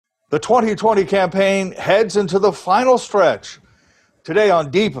The 2020 campaign heads into the final stretch. Today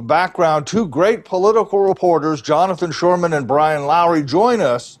on Deep Background, two great political reporters, Jonathan Shurman and Brian Lowry, join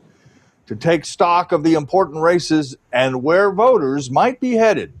us to take stock of the important races and where voters might be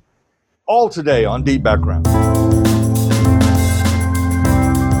headed. All today on Deep Background.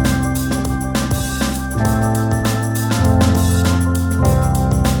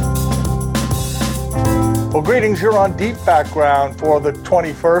 Well, greetings here on Deep Background for the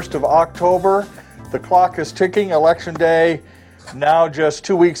 21st of October. The clock is ticking. Election Day now just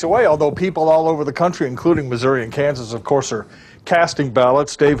 2 weeks away, although people all over the country, including Missouri and Kansas, of course, are casting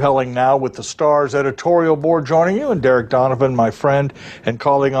ballots. Dave Helling now with the Star's editorial board joining you, and Derek Donovan, my friend and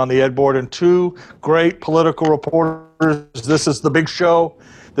colleague on the Ed board, and two great political reporters. This is the big show,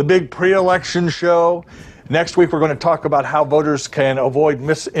 the big pre-election show. Next week, we're going to talk about how voters can avoid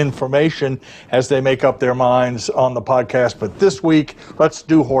misinformation as they make up their minds on the podcast. But this week, let's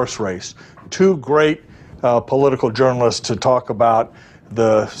do horse race. Two great political journalists to talk about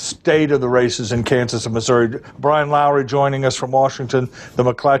the state of the races in Kansas and Missouri. Brian Lowry joining us from Washington, the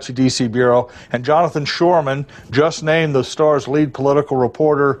McClatchy D.C. Bureau, and Jonathan Shurman, just named the Star's lead political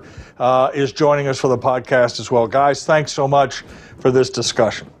reporter, is joining us for the podcast as well. Guys, thanks so much for this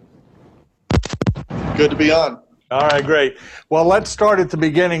discussion. Good to be on. All right, great. Well, let's start at the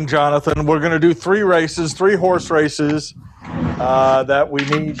beginning, Jonathan. We're going to do three horse races that we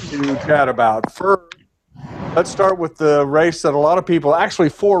need to chat about. First, let's start with the race that a lot of people, actually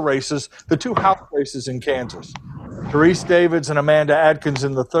four races, the two House races in Kansas. Sharice Davids and Amanda Adkins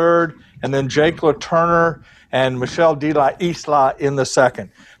in the third, and then Jake LaTurner and Michelle De La Isla in the second.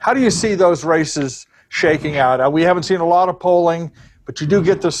 How do you see those races shaking out? We haven't seen a lot of polling, but you do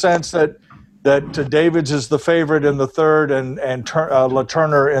get the sense that Davids is the favorite in the third and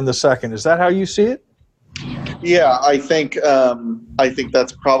LaTurner in the second. Is that how you see it? Yeah, I think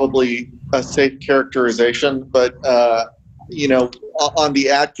that's probably a safe characterization. But on the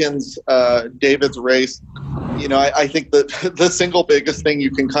Adkins Davids race, I think that the single biggest thing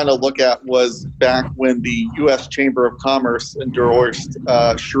you can kind of look at was back when the U.S. Chamber of Commerce endorsed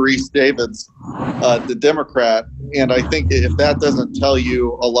Sharice Davids, the Democrat. And I think if that doesn't tell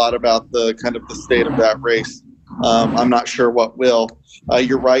you a lot about the kind of the state of that race, I'm not sure what will.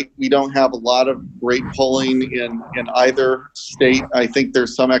 You're right. We don't have a lot of great polling in either state. I think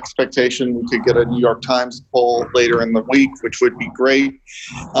there's some expectation we could get a New York Times poll later in the week, which would be great.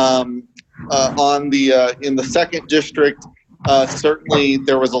 In the second district, certainly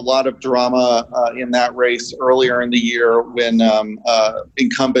there was a lot of drama in that race earlier in the year when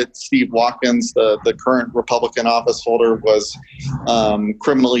incumbent Steve Watkins, the current Republican office holder, was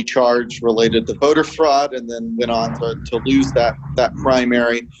criminally charged related to voter fraud and then went on to lose that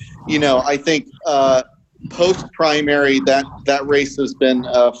primary. I think post-primary, that race has been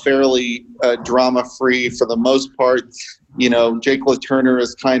fairly drama-free for the most part. Jake LaTurner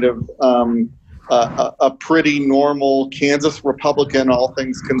is kind of a pretty normal Kansas Republican, all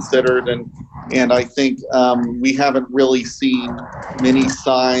things considered, and I think we haven't really seen many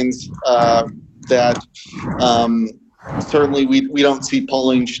signs that certainly we don't see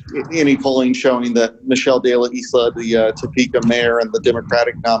any polling showing that Michelle De La Isla, the Topeka mayor and the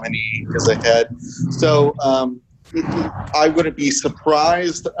Democratic nominee, is ahead. So I wouldn't be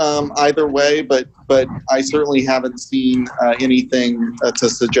surprised either way, but I certainly haven't seen anything to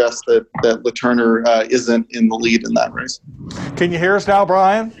suggest that LaTurner isn't in the lead in that race. Can you hear us now,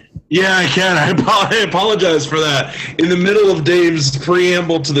 Brian? Yeah, I can. I apologize for that. In the middle of Dave's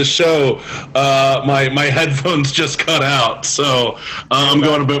preamble to the show, my headphones just cut out, so I'm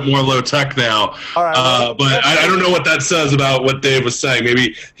going a bit more low tech now. All right, but I don't know what that says about what Dave was saying.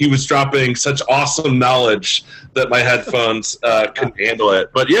 Maybe he was dropping such awesome knowledge that my headphones couldn't handle it.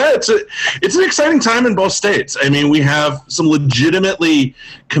 But yeah, it's an exciting time in both states. I mean, we have some legitimately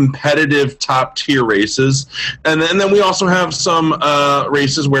competitive top tier races, and then we also have some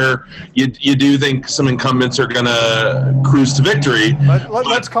races where you do think some incumbents are going to cruise to victory.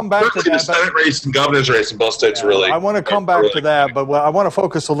 Let's come back to that. The Senate race and governor's race in both states really. I want to come back to that, but I want to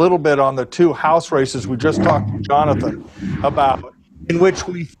focus a little bit on the two House races we just talked to Jonathan about, in which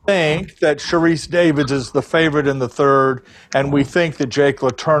we think that Sharice Davids is the favorite in the third, and we think that Jake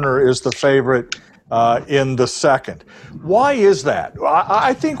LaTurner is the favorite in the second. Why is that?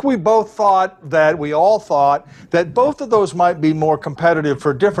 I think we all thought that both of those might be more competitive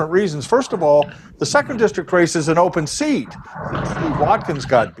for different reasons. First of all, the second district race is an open seat. Steve Watkins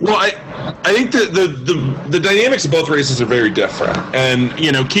got beat. Well, I think the dynamics of both races are very different. And,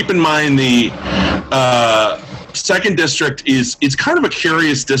 keep in mind second district is kind of a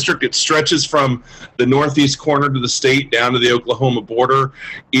curious district. It stretches from the northeast corner to the state down to the Oklahoma border.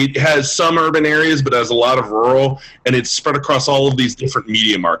 It has some urban areas, but has a lot of rural, and it's spread across all of these different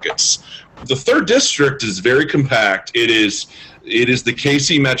media markets. The third district is very compact. It is the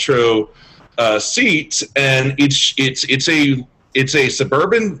KC Metro seat, and it's a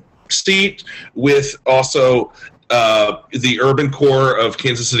suburban seat with also the urban core of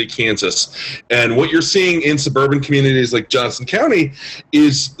Kansas City, Kansas. And what you're seeing in suburban communities like Johnson County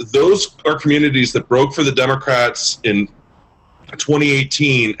is those are communities that broke for the Democrats in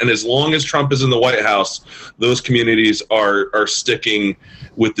 2018, and as long as Trump is in the White House, those communities are sticking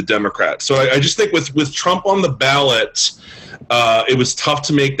with the Democrats. So I just think with Trump on the ballot, it was tough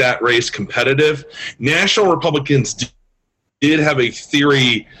to make that race competitive. National Republicans did have a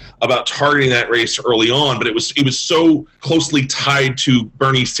theory about targeting that race early on, but it was so closely tied to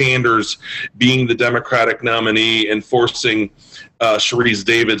Bernie Sanders being the Democratic nominee and forcing Sharice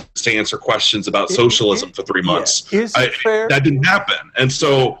Davids to answer questions about socialism for 3 months. Yeah. Is it fair? That didn't happen, and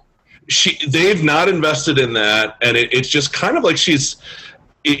so they've not invested in that, and it's just kind of like she's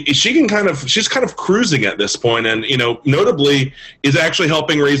kind of cruising at this point, and notably is actually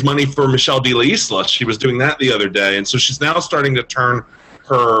helping raise money for Michelle De La Isla. She was doing that the other day, and so she's now starting to turn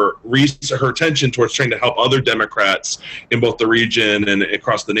her attention towards trying to help other Democrats in both the region and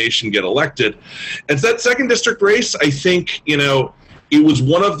across the nation get elected. And so that second district race, I think, it was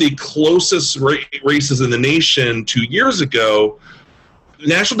one of the closest races in the nation 2 years ago.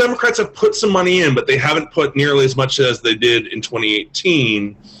 National Democrats have put some money in, but they haven't put nearly as much as they did in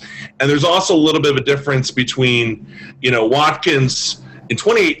 2018. And there's also a little bit of a difference between, Watkins in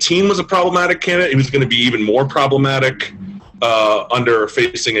 2018 was a problematic candidate. He was going to be even more problematic under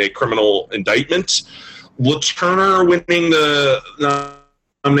facing a criminal indictment. LaTurner winning the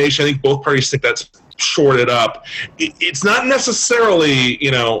nomination, I think both parties think that's shorted up. It's not necessarily,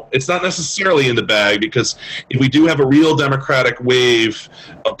 it's not necessarily in the bag, because if we do have a real Democratic wave,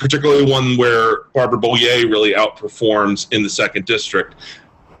 particularly one where Barbara Bollier really outperforms in the second district,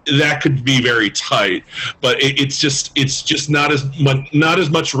 that could be very tight. But it's just not as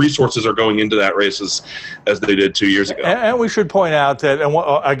much resources are going into that race as they did 2 years ago. And we should point out that, and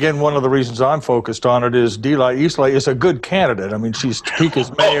again, one of the reasons I'm focused on it is De La Isla is a good candidate. I mean, she's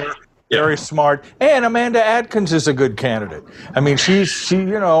Topeka's mayor. Very smart, and Amanda Adkins is a good candidate. I mean, she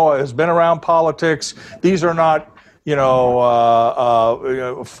has been around politics. These are not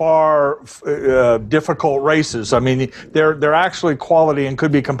far difficult races. I mean, they're actually quality and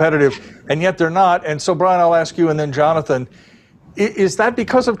could be competitive, and yet they're not. And so, Brian, I'll ask you, and then Jonathan, is that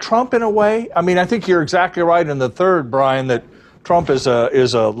because of Trump in a way? I mean, I think you're exactly right in the third, Brian, that Trump is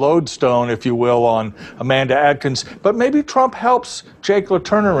a lodestone, if you will, on Amanda Adkins, but maybe Trump helps Jake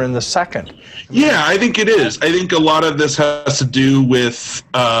LaTurner in the second. Yeah, I think it is. I think a lot of this has to do with,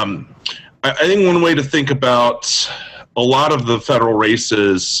 I think one way to think about a lot of the federal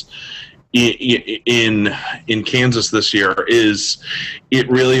races in Kansas this year is it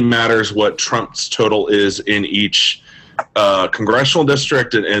really matters what Trump's total is in each congressional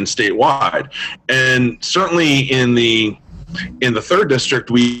district and statewide. And certainly in the third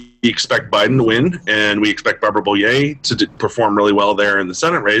district, we expect Biden to win, and we expect Barbara Bollier to perform really well there in the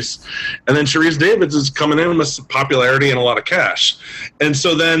Senate race. And then Sharice Davids is coming in with popularity and a lot of cash. And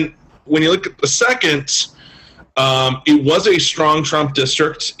so then when you look at the second, it was a strong Trump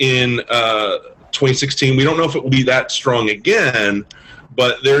district in 2016. We don't know if it will be that strong again,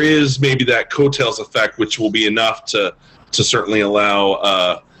 but there is maybe that coattails effect, which will be enough to certainly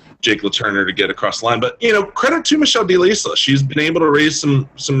allow Jake LaTurner to get across the line. But credit to Michelle De La Isla. She's been able to raise some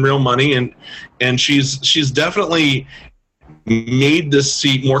real money, and she's definitely made this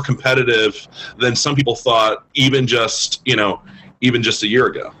seat more competitive than some people thought, even just a year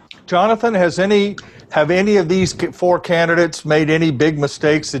ago. Jonathan, have any of these four candidates made any big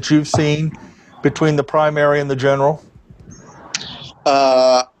mistakes that you've seen between the primary and the general?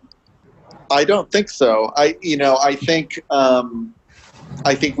 I don't think so.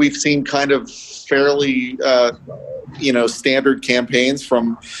 I think we've seen kind of fairly, standard campaigns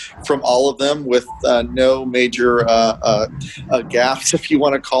from all of them, with no major gaffes, if you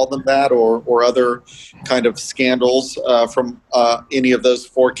want to call them that, or other kind of scandals from any of those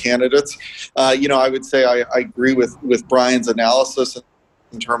four candidates. I would say I agree with Brian's analysis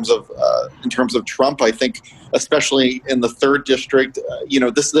in terms of Trump. I think, especially in the third district,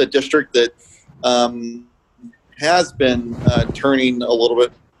 this is a district that has been turning a little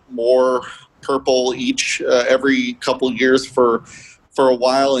bit more purple every couple years for a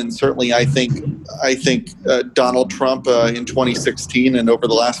while, and certainly I think I think Donald Trump in 2016 and over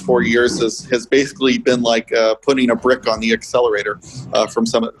the last 4 years has basically been like putting a brick on the accelerator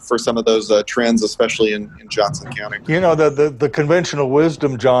for some of those trends, especially in Johnson County. You know, the conventional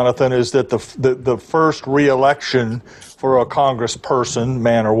wisdom, Jonathan, is that the first re-election for a congressperson,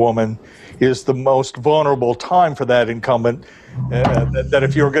 man or woman, is the most vulnerable time for that incumbent. That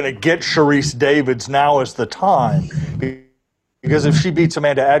if you're going to get Sharice Davids, now is the time. Because if she beats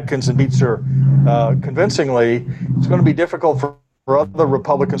Amanda Adkins and beats her convincingly, it's going to be difficult for other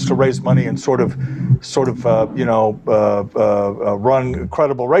Republicans to raise money and sort of run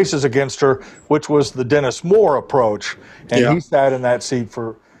credible races against her, which was the Dennis Moore approach, and he sat in that seat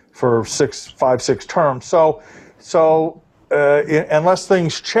for 5-6 terms. So unless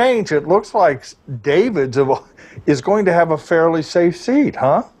things change, it looks like Davids is going to have a fairly safe seat,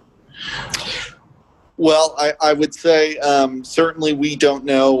 huh? Well, I would say certainly we don't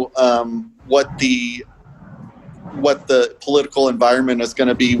know what the political environment is going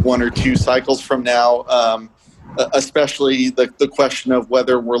to be 1 or 2 cycles from now, especially the question of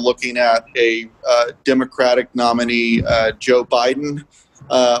whether we're looking at a Democratic nominee, Joe Biden,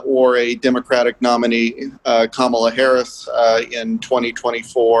 or a Democratic nominee, Kamala Harris, in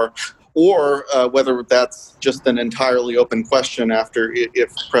 2024. Or whether that's just an entirely open question after if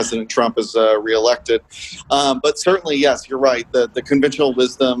President Trump is reelected. But certainly, yes, you're right. The conventional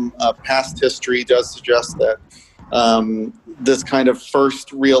wisdom, past history does suggest that this kind of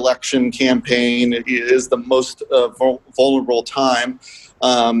first reelection campaign is the most vulnerable time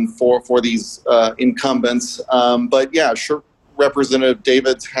for these incumbents. But yeah, sure. Representative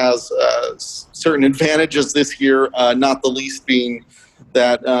Davids has certain advantages this year, not the least being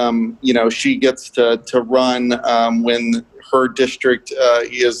that she gets to run when her district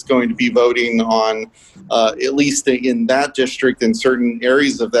is going to be voting on, at least in that district, in certain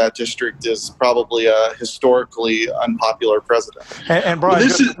areas of that district, is probably a historically unpopular president. And Brian,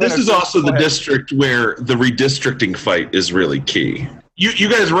 this is also the district where the redistricting fight is really key. You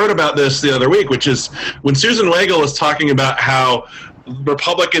guys wrote about this the other week, which is when Susan Wagle was talking about how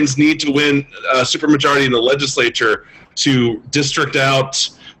Republicans need to win a supermajority in the legislature to district out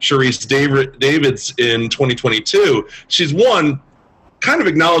Sharice Davids in 2022. She's kind of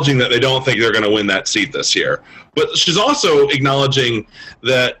acknowledging that they don't think they're going to win that seat this year. But she's also acknowledging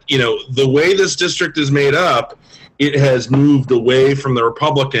that, the way this district is made up, it has moved away from the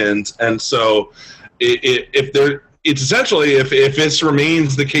Republicans. And so if this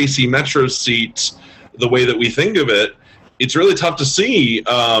remains the KC Metro seat the way that we think of it, it's really tough to see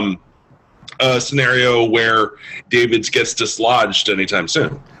a scenario where Davids gets dislodged anytime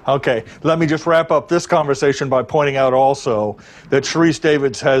soon. Okay, let me just wrap up this conversation by pointing out also that Sharice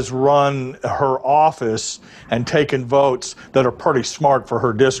Davids has run her office and taken votes that are pretty smart for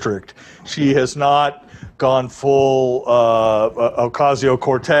her district. She has not gone full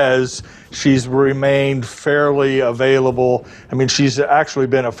Ocasio-Cortez. She's remained fairly available. I mean, she's actually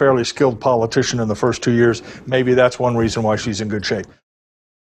been a fairly skilled politician in the first 2 years. Maybe that's one reason why she's in good shape.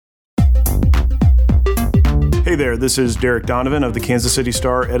 Hey there, this is Derek Donovan of the Kansas City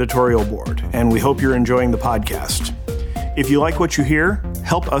Star editorial board, and we hope you're enjoying the podcast. If you like what you hear,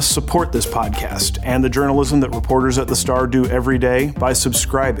 help us support this podcast and the journalism that reporters at the Star do every day by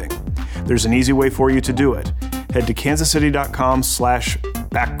subscribing. There's an easy way for you to do it. Head to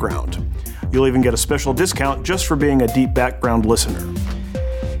kansascity.com/background. You'll even get a special discount just for being a deep background listener.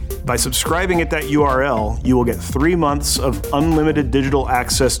 By subscribing at that URL, you will get 3 months of unlimited digital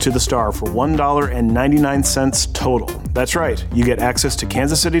access to the Star for $1.99 total. That's right, you get access to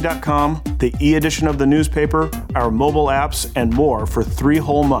kansascity.com, the e-edition of the newspaper, our mobile apps, and more for 3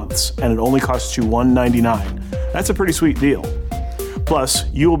 whole months, and it only costs you $1.99. That's a pretty sweet deal. Plus,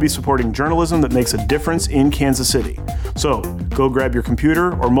 you will be supporting journalism that makes a difference in Kansas City. So, go grab your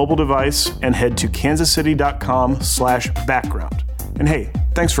computer or mobile device and head to kansascity.com/background. And hey,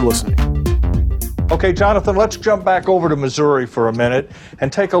 thanks for listening. Okay, Jonathan, let's jump back over to Missouri for a minute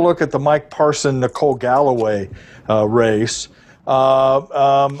and take a look at the Mike Parson-Nicole Galloway race.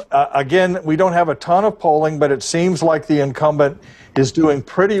 Again, we don't have a ton of polling, but it seems like the incumbent is doing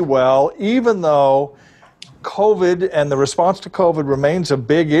pretty well, even though COVID and the response to COVID remains a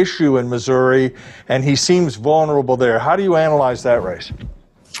big issue in Missouri, and he seems vulnerable there. How do you analyze that race?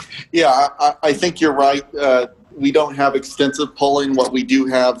 Yeah, I think you're right. We don't have extensive polling. What we do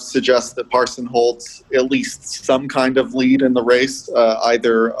have suggests that Parson holds at least some kind of lead in the race,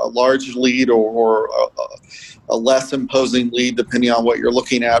 either a large lead or a less imposing lead, depending on what you're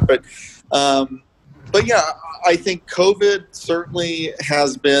looking at. But yeah, I think COVID certainly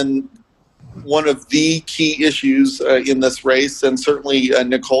has been one of the key issues in this race, and certainly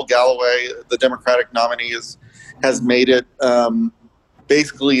Nicole Galloway, the Democratic nominee, has made it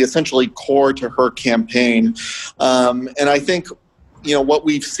basically essentially core to her campaign. And I think, what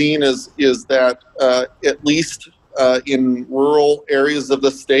we've seen is that at least in rural areas of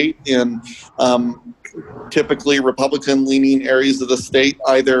the state, in typically Republican-leaning areas of the state,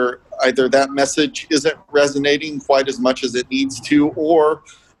 either that message isn't resonating quite as much as it needs to, or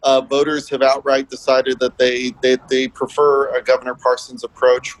voters have outright decided that they prefer Governor Parsons'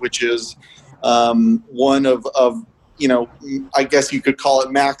 approach, which is one of I guess you could call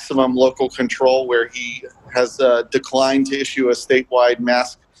it maximum local control, where he has declined to issue a statewide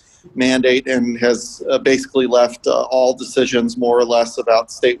mask mandate and has basically left all decisions more or less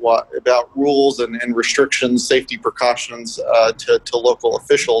about rules and restrictions, safety precautions to local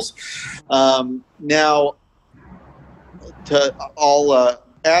officials. Now, I'll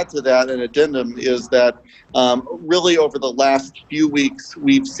add to that an addendum is that really over the last few weeks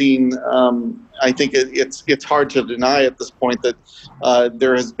we've seen, I think it's hard to deny at this point that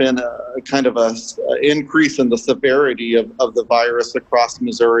there has been a kind of a increase in the severity of the virus across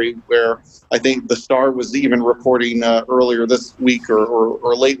Missouri, where I think the Star was even reporting earlier this week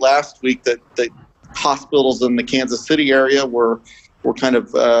or late last week that hospitals in the Kansas City area were kind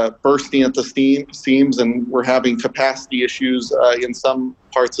of bursting at the seams, and we're having capacity issues in some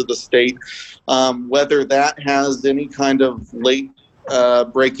parts of the state. Whether that has any kind of late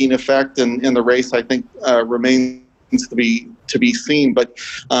breaking effect in the race, I think remains to be seen. But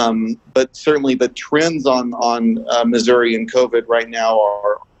certainly the trends on Missouri and COVID right now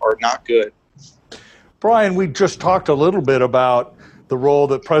are not good. Brian, we just talked a little bit about the role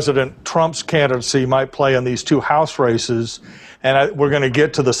that President Trump's candidacy might play in these two House races. And we're going to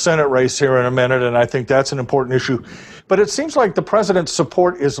get to the Senate race here in a minute, and I think that's an important issue. But it seems like the president's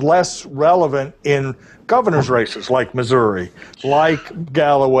support is less relevant in governor's races like Missouri, like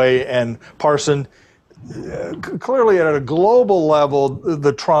Galloway and Parson. Clearly, at a global level,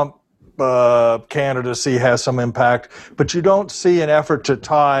 the Trump candidacy has some impact, but you don't see an effort to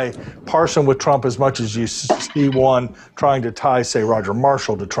tie Parson with Trump as much as you see one trying to tie, say, Roger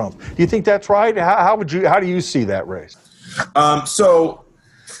Marshall to Trump. Do you think that's right? How do you see that race?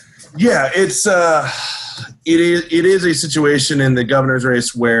 It is a situation in the governor's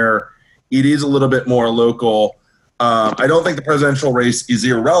race where it is a little bit more local. I don't think the presidential race is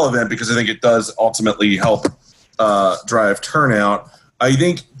irrelevant because I think it does ultimately help drive turnout. I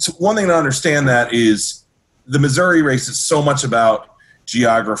think one thing to understand that is the Missouri race is so much about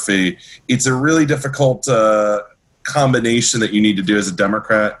geography. It's a really difficult combination that you need to do as a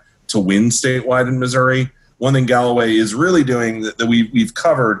Democrat to win statewide in Missouri. One thing Galloway is really doing that we've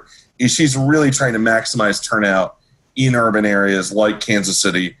covered is she's really trying to maximize turnout in urban areas like Kansas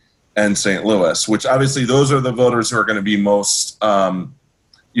City and St. Louis, which obviously those are the voters who are going to be most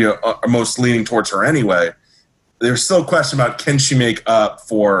leaning towards her anyway. There's still a question about can she make up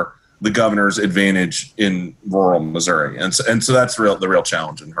for the governor's advantage in rural Missouri, and so that's the real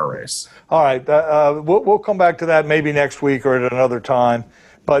challenge in her race. All right, we'll come back to that maybe next week or at another time.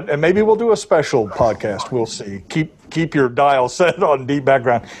 But maybe we'll do a special podcast. We'll see. Keep your dial set on Deep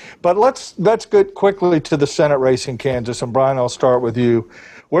Background. But let's get quickly to the Senate race in Kansas. And Brian, I'll start with you.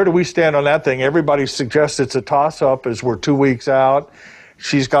 Where do we stand on that thing? Everybody suggests it's a toss-up as we're 2 weeks out.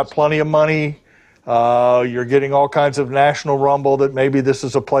 She's got plenty of money. You're getting all kinds of national rumble that maybe this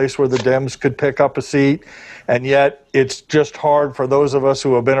is a place where the Dems could pick up a seat. And yet it's just hard for those of us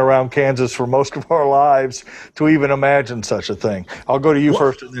who have been around Kansas for most of our lives to even imagine such a thing. I'll go to you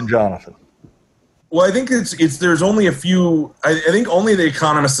first and then Jonathan. Well, I think there's only a few. I think only The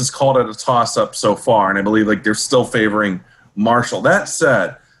Economist has called it a toss-up so far, and I believe they're still favoring Marshall. That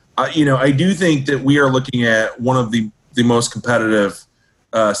said, I do think that we are looking at one of the most competitive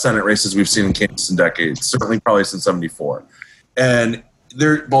Senate races we've seen in Kansas in decades, certainly probably since '74. And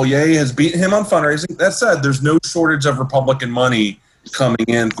Beaulieu has beaten him on fundraising. That said, there's no shortage of Republican money coming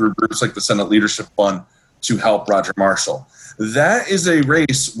in through groups like the Senate Leadership Fund to help Roger Marshall. That is a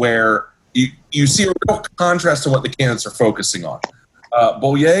race where you see a real contrast to what the candidates are focusing on.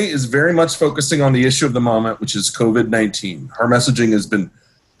 Beaulieu is very much focusing on the issue of the moment, which is COVID-19. Her messaging has been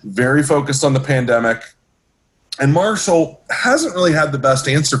very focused on the pandemic, and Marshall hasn't really had the best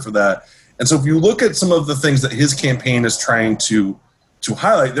answer for that. And so if you look at some of the things that his campaign is trying to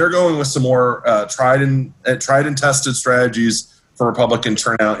highlight, they're going with some more tried and tested strategies for Republican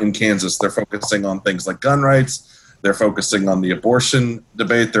turnout in Kansas. They're focusing on things like gun rights. They're focusing on the abortion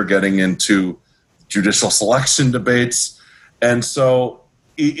debate. They're getting into judicial selection debates. And so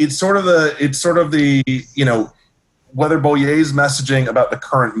it's sort of the whether Beaulieu's messaging about the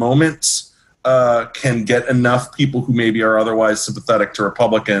current moment can get enough people who maybe are otherwise sympathetic to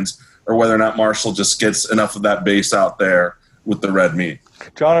Republicans, or whether or not Marshall just gets enough of that base out there with the red meat.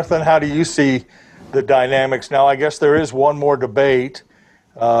 Jonathan, how do you see the dynamics? Now, I guess there is one more debate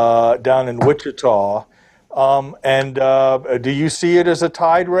down in Wichita. Do you see it as a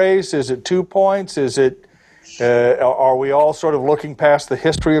tied race? Is it 2 points? Is it? Are we all sort of looking past the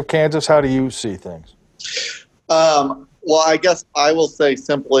history of Kansas? How do you see things? Well, I guess I will say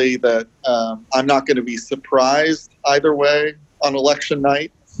simply that I'm not going to be surprised either way on election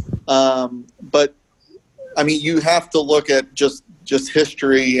night. But I mean, you have to look at just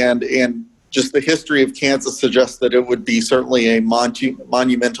history, and just the history of Kansas suggests that it would be certainly a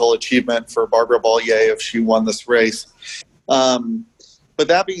monumental achievement for Barbara Bollier if she won this race. But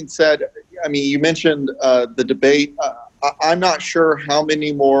that being said, I mean, you mentioned the debate. I'm not sure how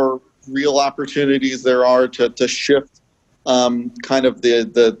many more real opportunities there are to shift kind of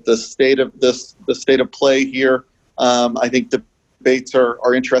the state of the state of play here. I think debates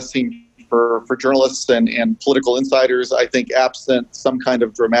are interesting for journalists and political insiders. I think absent some kind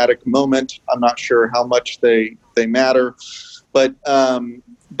of dramatic moment, I'm not sure how much they matter. But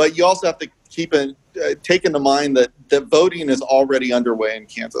you also have to take into mind that voting is already underway in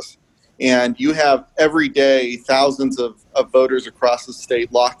Kansas. And you have every day thousands of voters across the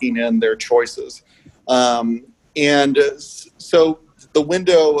state locking in their choices. And so the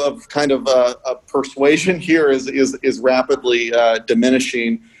window of kind of a persuasion here is rapidly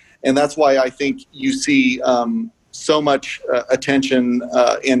diminishing. And that's why I think you see so much attention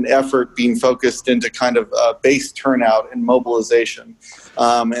and effort being focused into kind of base turnout and mobilization.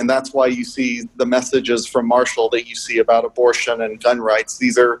 And that's why you see the messages from Marshall that you see about abortion and gun rights.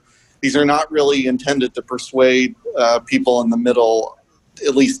 These are not really intended to persuade people in the middle,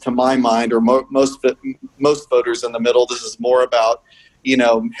 at least to my mind, or most voters in the middle. This is more about,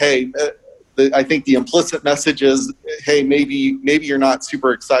 hey, I think the implicit message is, hey, maybe you're not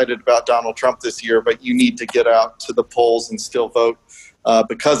super excited about Donald Trump this year, but you need to get out to the polls and still vote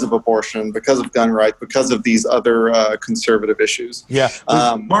because of abortion, because of gun rights, because of these other conservative issues. Yeah.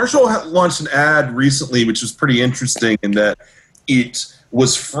 Marshall launched an ad recently, which was pretty interesting in that it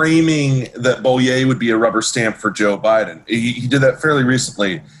was framing that Bollier would be a rubber stamp for Joe Biden. He did that fairly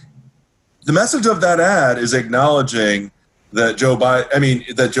recently. The message of that ad is acknowledging that Joe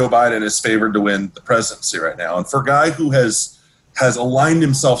Biden is favored to win the presidency right now. And for a guy who has aligned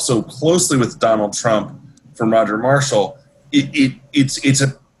himself so closely with Donald Trump from Roger Marshall, it's a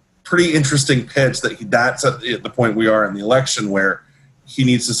pretty interesting pitch that's at the point we are in the election where he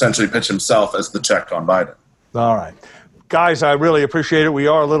needs to essentially pitch himself as the check on Biden. All right. Guys, I really appreciate it. We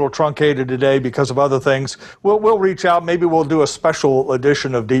are a little truncated today because of other things. We'll reach out. Maybe we'll do a special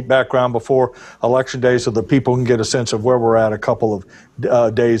edition of Deep Background before Election Day so that people can get a sense of where we're at a couple of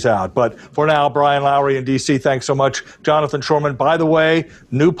days out. But for now, Brian Lowry in D.C., thanks so much. Jonathan Shorman, by the way,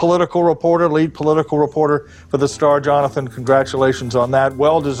 new political reporter, lead political reporter for the Star. Jonathan, congratulations on that.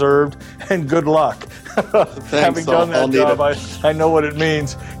 Well-deserved, and good luck. Having done that job, I know what it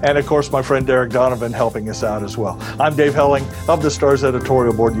means. And, of course, my friend Derek Donovan helping us out as well. I'm Dave Helling of the Star's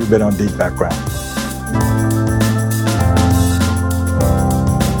editorial board. You've been on Deep Background.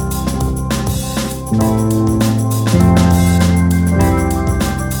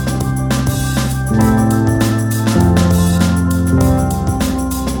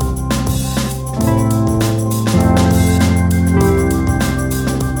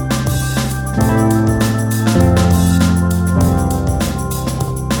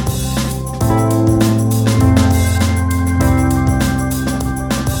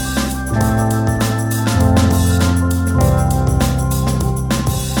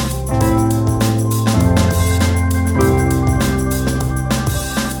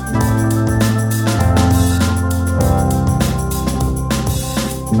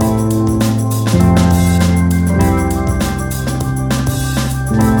 you.